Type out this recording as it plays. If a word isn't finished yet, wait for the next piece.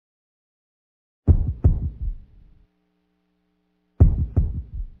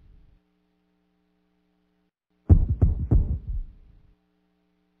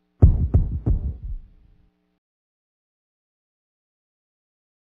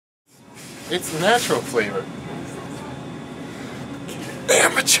It's natural flavor.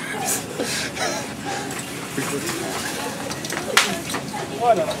 Amateurs.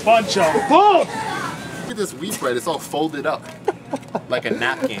 What a bunch of bull! Look at this wheat bread. It's all folded up. Like a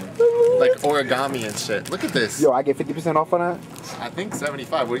napkin. Like origami and shit. Look at this. Yo, I get 50% off on that? I think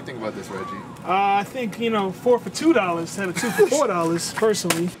 75. What do you think about this, Reggie? I think, 4 for $2 instead of 2 for $4,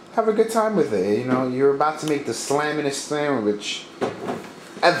 personally. Have a good time with it. You know, you're about to make the slammingest sandwich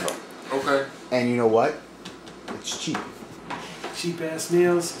ever. Okay. And you know what? It's cheap. Cheap ass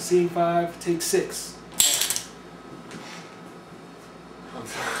meals, scene 5, take 6.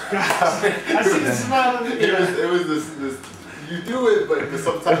 I see the smile on the It was this. You do it, but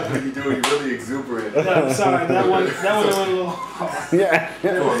sometimes when you do it, you're really exuberant. No, I'm sorry, that one went a little hard. Yeah.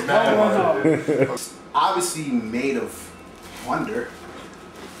 Obviously made of wonder.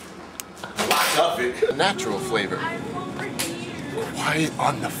 Lots of it. Natural flavor. Quiet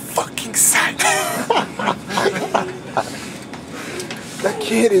on the fucking side. That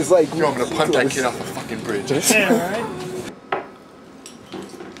kid is like... Yo, I'm gonna punch that kid off the fucking bridge. Yeah, right?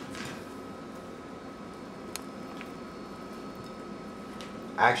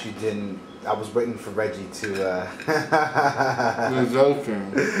 I actually didn't... I was waiting for Reggie to...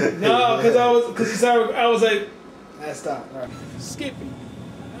 No, because I was like, stop. All right. Skippy.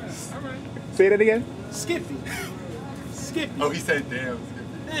 All right. Say that again? Skippy. Skippy. Oh, he said damn.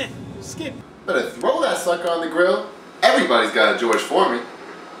 Skippy. Better throw that sucker on the grill. Everybody's got a George Foreman.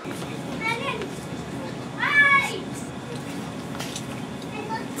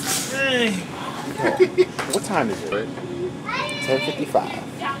 Hey. What time is it?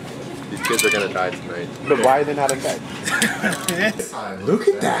 10:55. These kids are gonna die tonight. But why are they not in bed? Side Look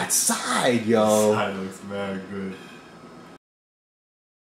at that side, yo. Side looks mad good.